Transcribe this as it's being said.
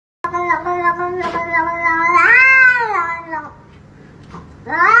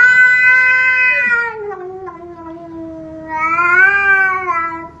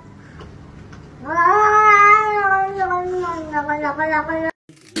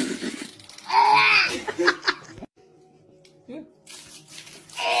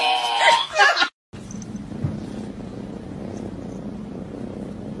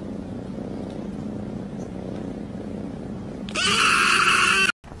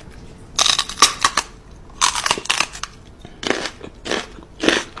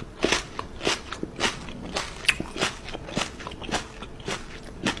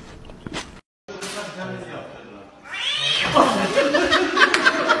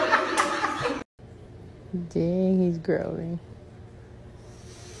Dang, he's growing.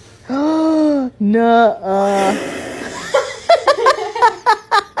 Oh, nuh-uh.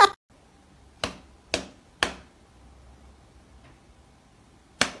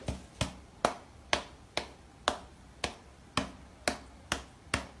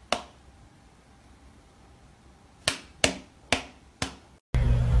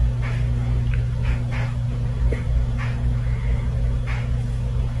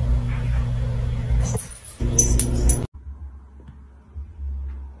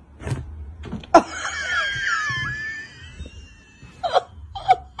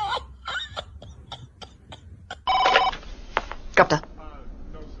 Capta.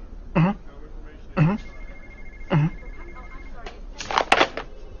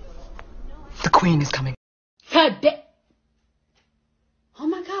 The queen is coming. Oh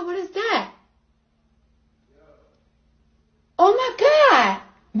my God, what is that? Oh my God,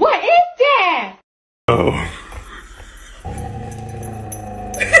 what is that? Oh.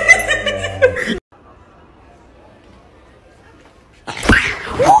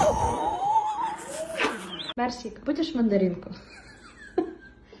 Барсик, будешь мандаринку?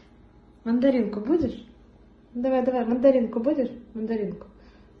 Мандаринку будешь? Давай, давай, мандаринку будешь? Мандаринку.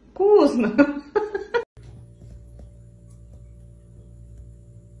 Вкусно!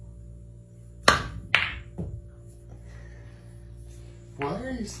 Why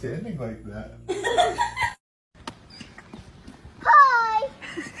are you standing like that? Hi!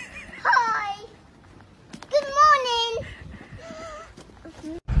 Hi! Good morning!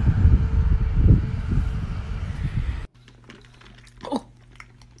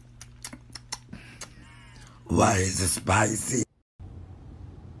 Why is it spicy?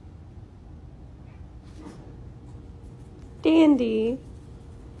 Dandy.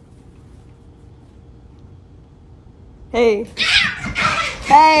 Hey.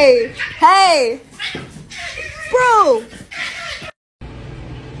 Hey! Hey! Bro!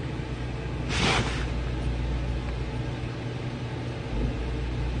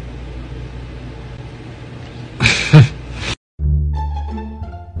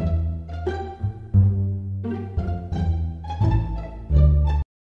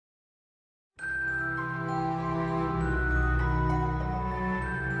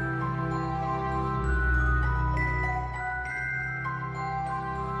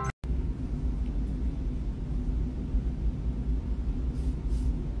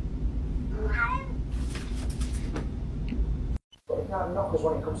 Knockers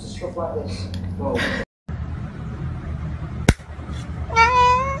when it comes to stuff like this. Whoa.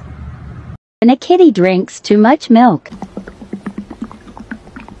 When a kitty drinks too much milk.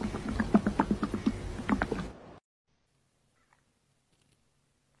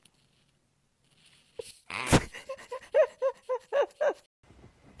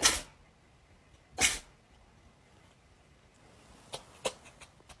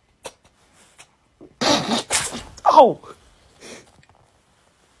 Oh!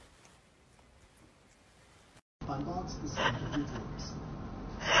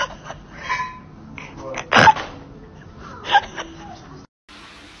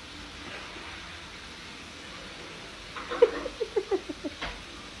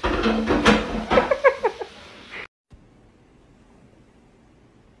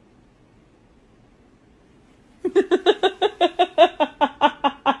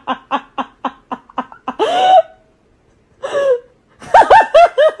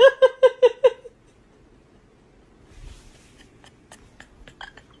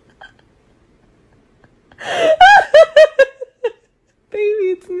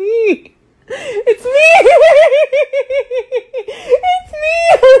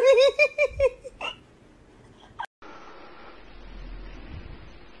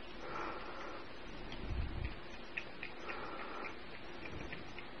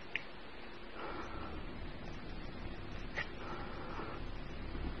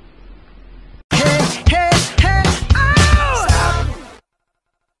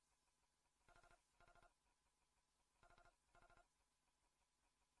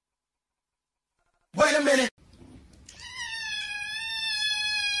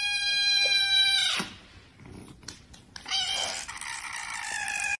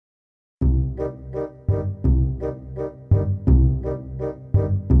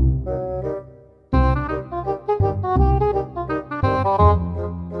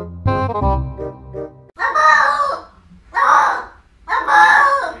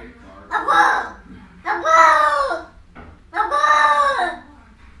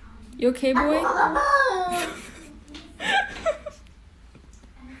 okay, boy?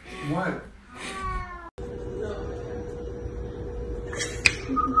 What?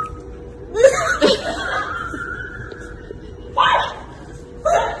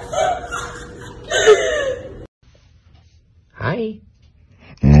 Hi.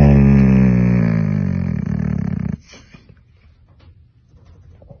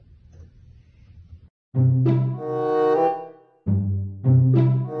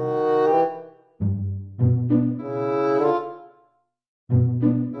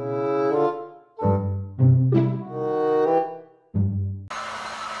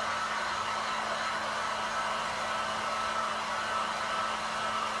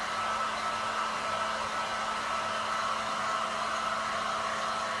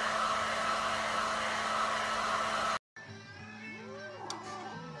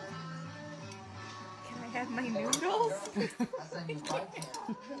 Can I have my noodles?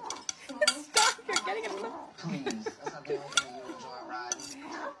 Stop, you're getting it.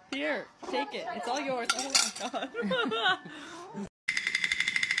 Here, take it. It's all yours. Oh my god.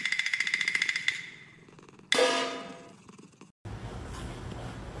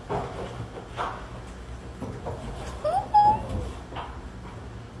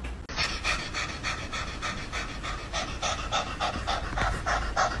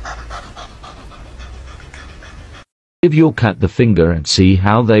 Give your cat the finger and see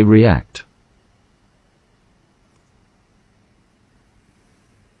how they react.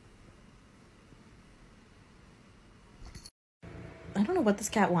 I don't know what this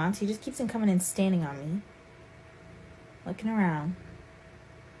cat wants. He just keeps on coming and standing on me. Looking around.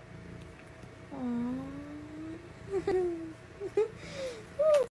 Aww.